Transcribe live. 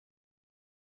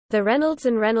The Reynolds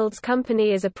and Reynolds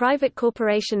Company is a private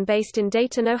corporation based in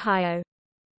Dayton, Ohio.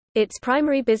 Its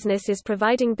primary business is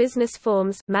providing business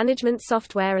forms, management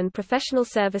software and professional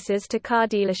services to car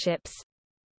dealerships.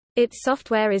 Its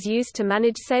software is used to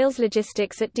manage sales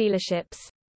logistics at dealerships.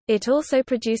 It also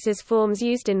produces forms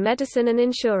used in medicine and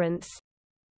insurance.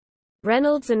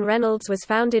 Reynolds and Reynolds was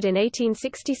founded in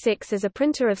 1866 as a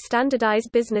printer of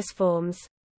standardized business forms.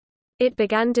 It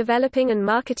began developing and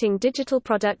marketing digital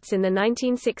products in the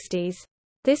 1960s.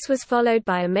 This was followed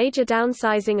by a major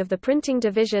downsizing of the printing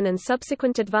division and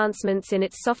subsequent advancements in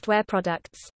its software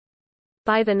products.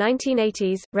 By the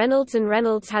 1980s, Reynolds and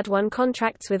Reynolds had won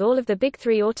contracts with all of the big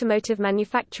three automotive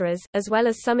manufacturers, as well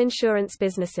as some insurance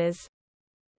businesses.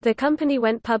 The company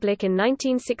went public in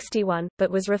 1961,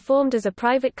 but was reformed as a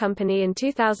private company in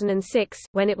 2006,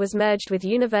 when it was merged with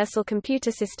Universal Computer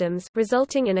Systems,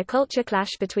 resulting in a culture clash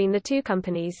between the two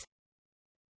companies.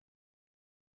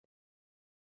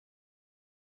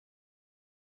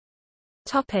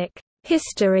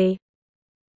 History.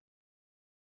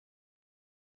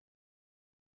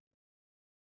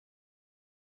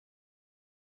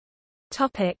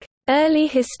 Early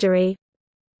history.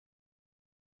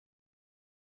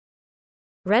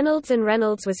 Reynolds and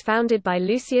Reynolds was founded by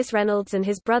Lucius Reynolds and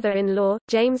his brother-in-law,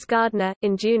 James Gardner,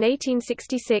 in June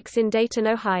 1866 in Dayton,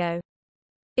 Ohio.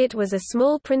 It was a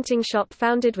small printing shop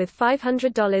founded with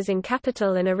 $500 in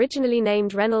capital and originally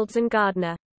named Reynolds and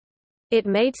Gardner. It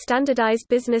made standardized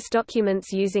business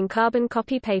documents using carbon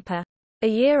copy paper. A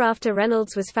year after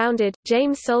Reynolds was founded,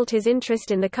 James sold his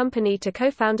interest in the company to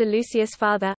co-founder Lucius'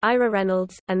 father, Ira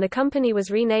Reynolds, and the company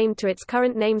was renamed to its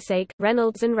current namesake,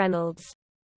 Reynolds and Reynolds.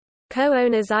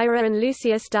 Co-owners Ira and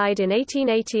Lucius died in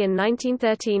 1880 and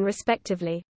 1913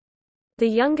 respectively. The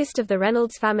youngest of the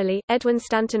Reynolds family, Edwin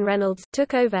Stanton Reynolds,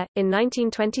 took over. In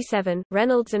 1927,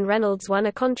 Reynolds and Reynolds won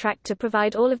a contract to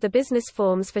provide all of the business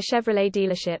forms for Chevrolet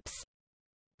dealerships.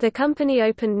 The company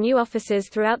opened new offices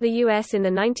throughout the U.S. in the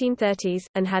 1930s,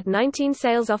 and had 19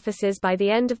 sales offices by the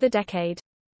end of the decade.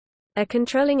 A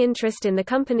controlling interest in the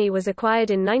company was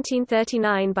acquired in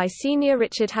 1939 by senior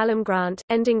Richard Hallam Grant,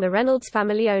 ending the Reynolds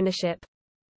family ownership.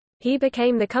 He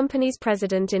became the company's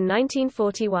president in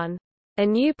 1941. A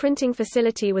new printing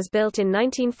facility was built in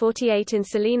 1948 in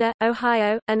Salina,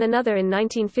 Ohio, and another in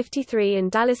 1953 in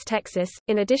Dallas, Texas,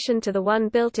 in addition to the one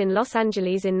built in Los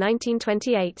Angeles in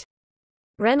 1928.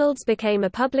 Reynolds became a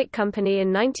public company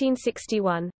in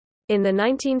 1961. In the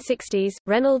 1960s,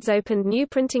 Reynolds opened new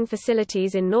printing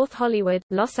facilities in North Hollywood,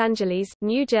 Los Angeles,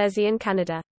 New Jersey and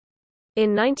Canada.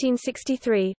 In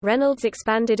 1963, Reynolds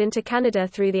expanded into Canada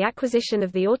through the acquisition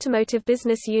of the automotive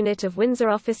business unit of Windsor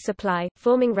Office Supply,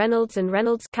 forming Reynolds and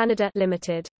Reynolds Canada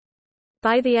Limited.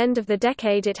 By the end of the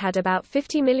decade it had about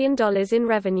 $50 million in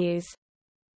revenues.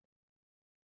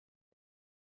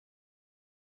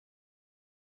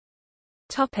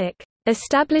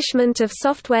 Establishment of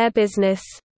software business.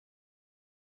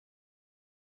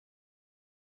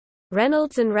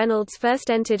 Reynolds and Reynolds first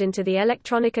entered into the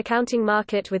electronic accounting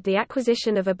market with the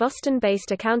acquisition of a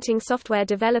Boston-based accounting software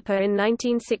developer in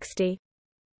 1960.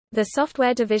 The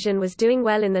software division was doing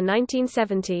well in the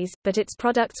 1970s, but its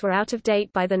products were out of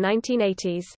date by the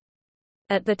 1980s.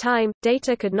 At the time,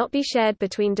 data could not be shared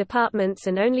between departments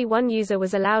and only one user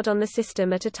was allowed on the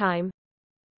system at a time.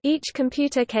 Each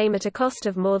computer came at a cost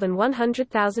of more than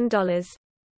 $100,000.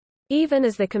 Even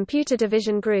as the computer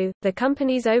division grew, the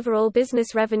company's overall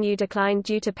business revenue declined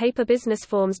due to paper business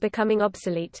forms becoming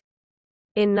obsolete.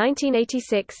 In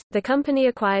 1986, the company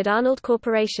acquired Arnold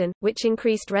Corporation, which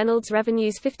increased Reynolds'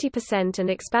 revenues 50% and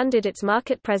expanded its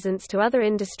market presence to other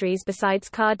industries besides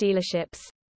car dealerships.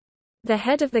 The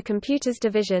head of the computers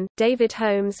division, David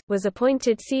Holmes, was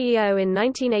appointed CEO in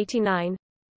 1989.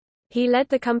 He led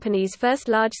the company's first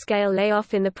large-scale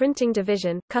layoff in the printing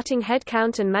division, cutting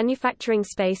headcount and manufacturing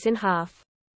space in half.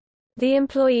 The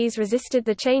employees resisted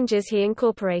the changes he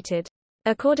incorporated.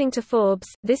 According to Forbes,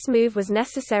 this move was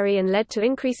necessary and led to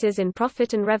increases in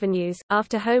profit and revenues.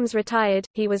 After Holmes retired,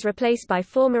 he was replaced by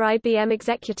former IBM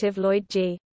executive Lloyd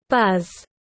G. Buzz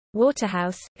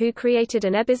Waterhouse, who created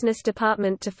an e-business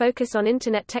department to focus on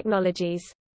Internet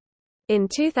technologies. In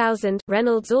 2000,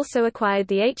 Reynolds also acquired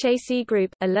the HAC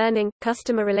Group, a learning,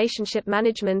 customer relationship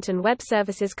management and web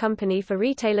services company for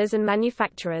retailers and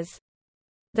manufacturers.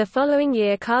 The following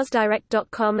year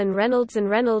CarsDirect.com and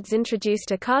Reynolds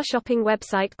introduced a car shopping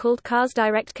website called Cars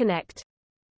Direct Connect.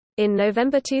 In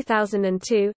November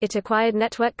 2002, it acquired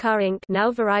Network Car Inc., now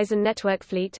Verizon Network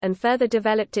Fleet, and further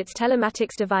developed its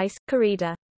telematics device,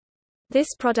 Carida. This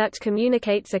product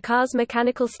communicates a car's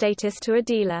mechanical status to a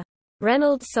dealer.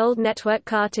 Reynolds sold Network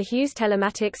Car to Hughes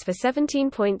Telematics for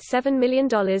 $17.7 million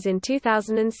in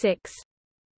 2006.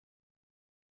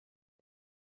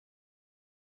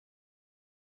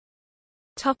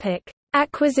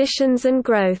 Acquisitions and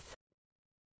growth.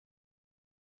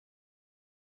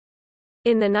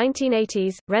 In the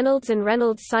 1980s, Reynolds and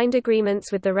Reynolds signed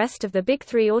agreements with the rest of the Big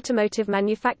Three automotive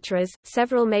manufacturers,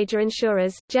 several major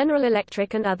insurers, General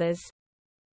Electric and others.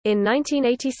 In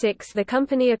 1986 the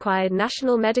company acquired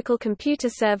National Medical Computer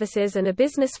Services and a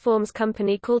business forms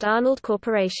company called Arnold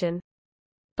Corporation.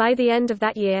 By the end of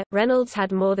that year, Reynolds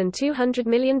had more than $200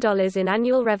 million in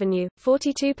annual revenue,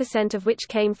 42% of which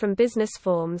came from business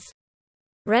forms.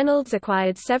 Reynolds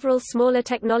acquired several smaller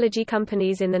technology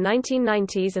companies in the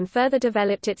 1990s and further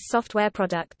developed its software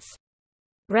products.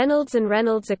 Reynolds and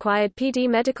Reynolds acquired PD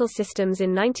Medical Systems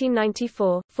in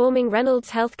 1994, forming Reynolds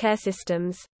Healthcare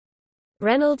Systems.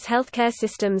 Reynolds Healthcare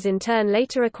Systems in turn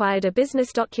later acquired a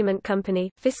business document company,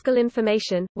 Fiscal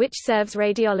Information, which serves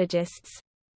radiologists.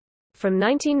 From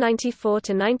 1994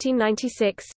 to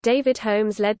 1996, David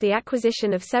Holmes led the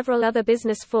acquisition of several other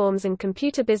business forms and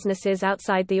computer businesses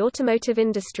outside the automotive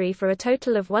industry for a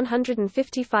total of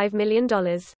 $155 million.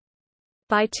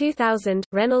 By 2000,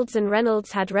 Reynolds and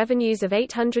Reynolds had revenues of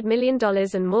 $800 million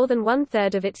and more than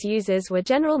one-third of its users were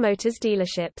General Motors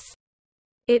dealerships.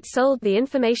 It sold the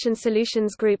Information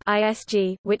Solutions Group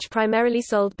 (ISG), which primarily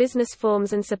sold business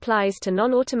forms and supplies to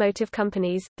non-automotive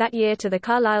companies, that year to the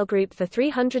Carlyle Group for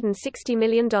 $360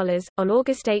 million. On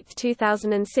August 8,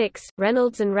 2006,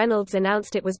 Reynolds and Reynolds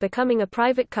announced it was becoming a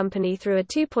private company through a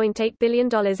 $2.8 billion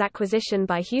acquisition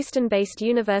by Houston-based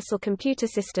Universal Computer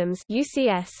Systems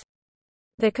 (UCS).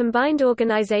 The combined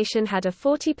organization had a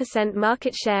 40%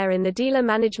 market share in the dealer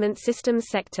management systems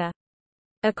sector.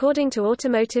 According to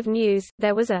Automotive News,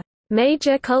 there was a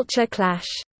major culture clash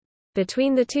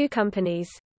between the two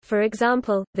companies. For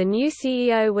example, the new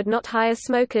CEO would not hire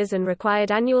smokers and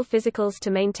required annual physicals to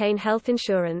maintain health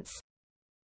insurance.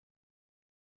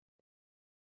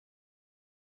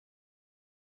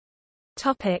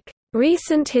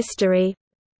 Recent history.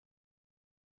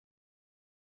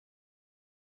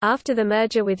 After the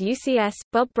merger with UCS,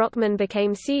 Bob Brockman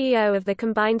became CEO of the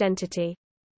combined entity.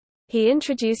 He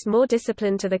introduced more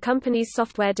discipline to the company's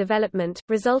software development,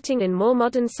 resulting in more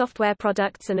modern software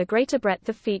products and a greater breadth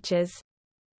of features.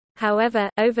 However,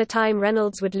 over time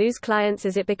Reynolds would lose clients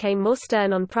as it became more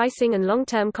stern on pricing and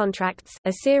long-term contracts.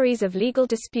 A series of legal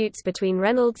disputes between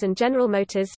Reynolds and General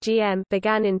Motors (GM)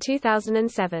 began in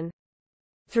 2007.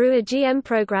 Through a GM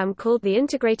program called the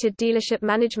Integrated Dealership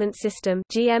Management System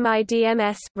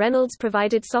 (GMIDMS), Reynolds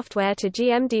provided software to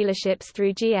GM dealerships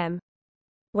through GM.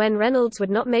 When Reynolds would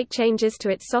not make changes to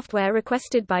its software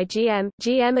requested by GM,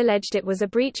 GM alleged it was a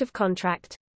breach of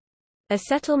contract. A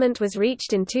settlement was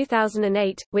reached in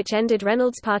 2008, which ended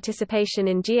Reynolds' participation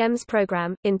in GM's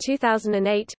program. In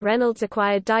 2008, Reynolds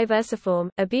acquired Diversiform,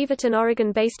 a Beaverton,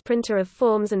 Oregon-based printer of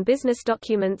forms and business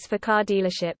documents for car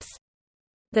dealerships.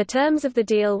 The terms of the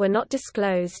deal were not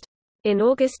disclosed. In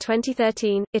August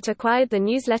 2013, it acquired the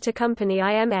newsletter company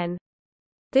IMN.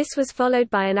 This was followed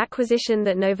by an acquisition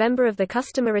that November of the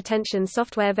customer retention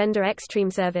software vendor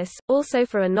Xtreme Service, also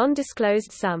for a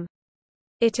non-disclosed sum.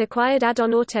 It acquired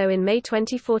Add-on Auto in May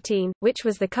 2014, which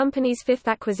was the company's fifth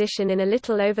acquisition in a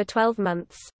little over 12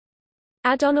 months.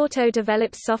 Add-on Auto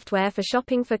develops software for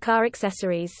shopping for car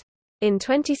accessories. In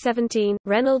 2017,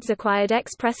 Reynolds acquired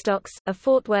XpressDocs, a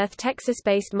Fort Worth,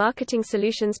 Texas-based marketing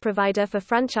solutions provider for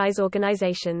franchise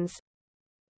organizations.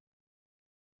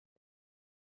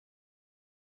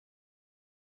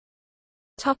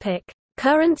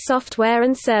 Current software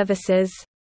and services.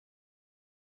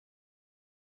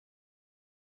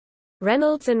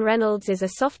 Reynolds and Reynolds is a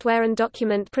software and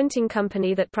document printing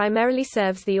company that primarily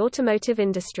serves the automotive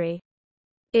industry.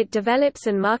 It develops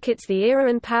and markets the Era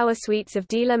and Power suites of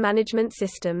dealer management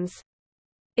systems.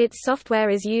 Its software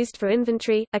is used for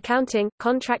inventory, accounting,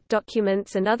 contract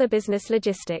documents and other business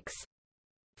logistics.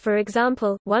 For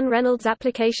example, one Reynolds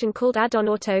application called Add-on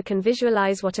Auto can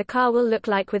visualize what a car will look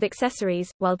like with accessories,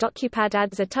 while DocuPad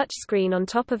adds a touch screen on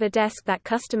top of a desk that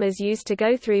customers use to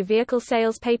go through vehicle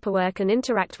sales paperwork and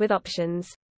interact with options.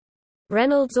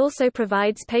 Reynolds also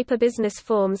provides paper business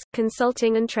forms,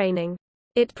 consulting and training.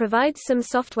 It provides some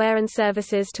software and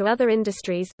services to other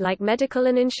industries, like medical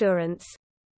and insurance.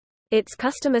 Its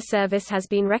customer service has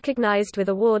been recognized with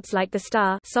awards like the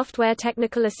STAR Software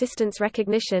Technical Assistance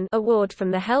Recognition Award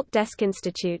from the Help Desk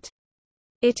Institute.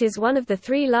 It is one of the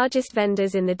 3 largest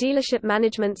vendors in the dealership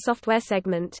management software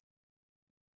segment.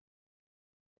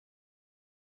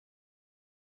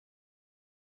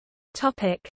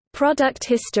 Topic: Product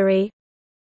history.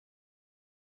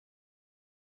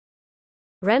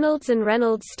 Reynolds and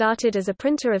Reynolds started as a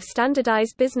printer of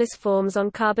standardized business forms on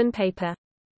carbon paper.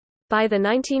 By the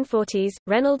 1940s,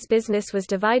 Reynolds' business was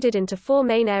divided into four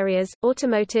main areas: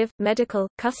 automotive, medical,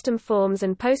 custom forms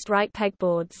and post-write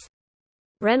pegboards.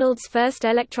 Reynolds' first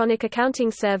electronic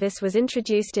accounting service was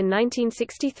introduced in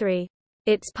 1963.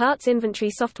 Its parts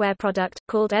inventory software product,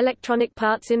 called Electronic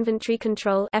Parts Inventory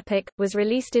Control (EPIC), was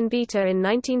released in beta in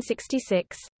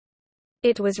 1966.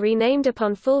 It was renamed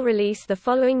upon full release the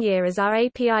following year as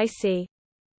RAPIC.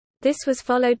 This was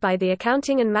followed by the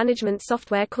accounting and management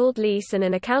software called Lease and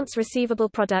an accounts receivable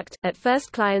product. At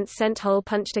first, clients sent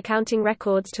hole-punched accounting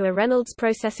records to a Reynolds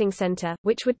processing center,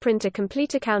 which would print a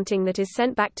complete accounting that is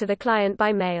sent back to the client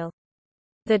by mail.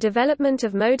 The development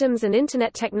of modems and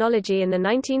Internet technology in the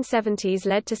 1970s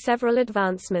led to several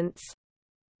advancements.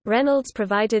 Reynolds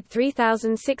provided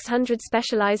 3,600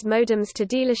 specialized modems to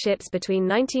dealerships between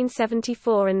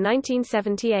 1974 and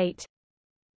 1978.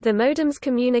 The modems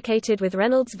communicated with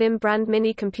Reynolds Vim brand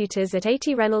mini-computers at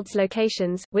 80 Reynolds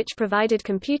locations, which provided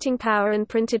computing power and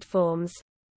printed forms.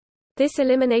 This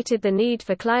eliminated the need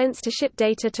for clients to ship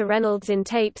data to Reynolds in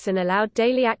tapes and allowed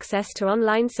daily access to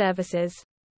online services.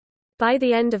 By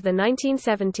the end of the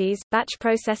 1970s, batch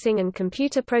processing and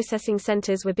computer processing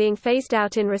centers were being phased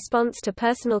out in response to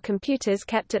personal computers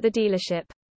kept at the dealership.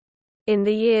 In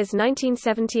the years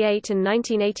 1978 and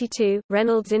 1982,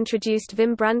 Reynolds introduced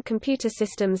Vim brand computer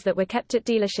systems that were kept at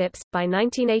dealerships. By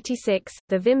 1986,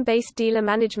 the Vim-based dealer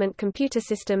management computer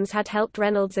systems had helped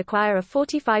Reynolds acquire a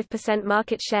 45%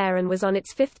 market share and was on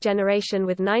its fifth generation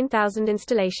with 9,000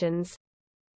 installations.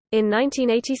 In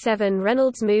 1987,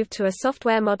 Reynolds moved to a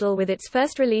software model with its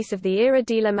first release of the ERA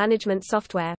dealer management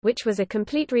software, which was a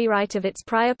complete rewrite of its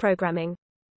prior programming.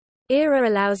 ERA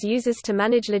allows users to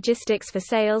manage logistics for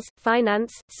sales,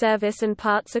 finance, service and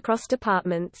parts across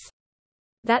departments.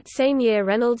 That same year,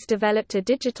 Reynolds developed a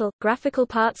digital, graphical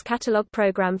parts catalog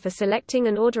program for selecting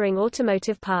and ordering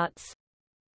automotive parts.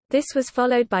 This was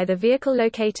followed by the vehicle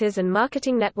locators and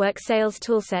marketing network sales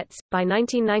toolsets. By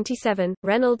 1997,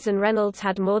 Reynolds and Reynolds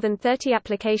had more than 30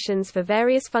 applications for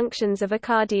various functions of a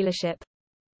car dealership.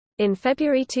 In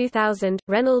February 2000,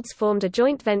 Reynolds formed a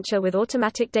joint venture with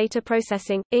Automatic Data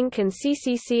Processing, Inc. and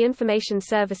CCC Information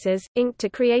Services, Inc. to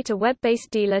create a web-based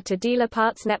dealer-to-dealer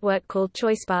parts network called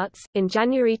ChoiceParts. In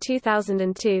January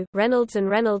 2002, Reynolds and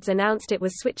Reynolds announced it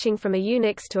was switching from a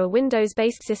Unix to a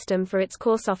Windows-based system for its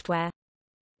core software.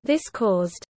 This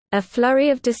caused a flurry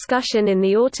of discussion in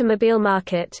the automobile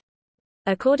market.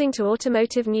 According to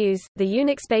Automotive News, the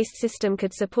Unix-based system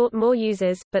could support more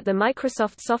users, but the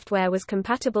Microsoft software was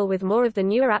compatible with more of the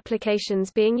newer applications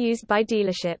being used by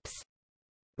dealerships.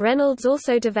 Reynolds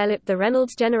also developed the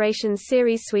Reynolds Generations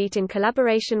Series suite in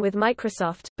collaboration with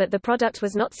Microsoft, but the product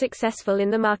was not successful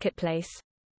in the marketplace.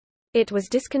 It was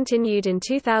discontinued in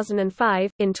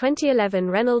 2005. In 2011,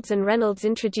 Reynolds and Reynolds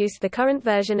introduced the current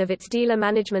version of its dealer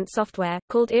management software,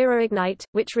 called ERA Ignite,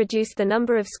 which reduced the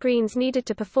number of screens needed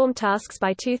to perform tasks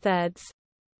by 2/3.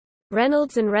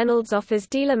 Reynolds and Reynolds offers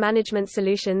dealer management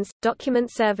solutions,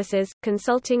 document services,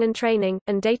 consulting and training,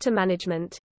 and data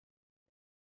management.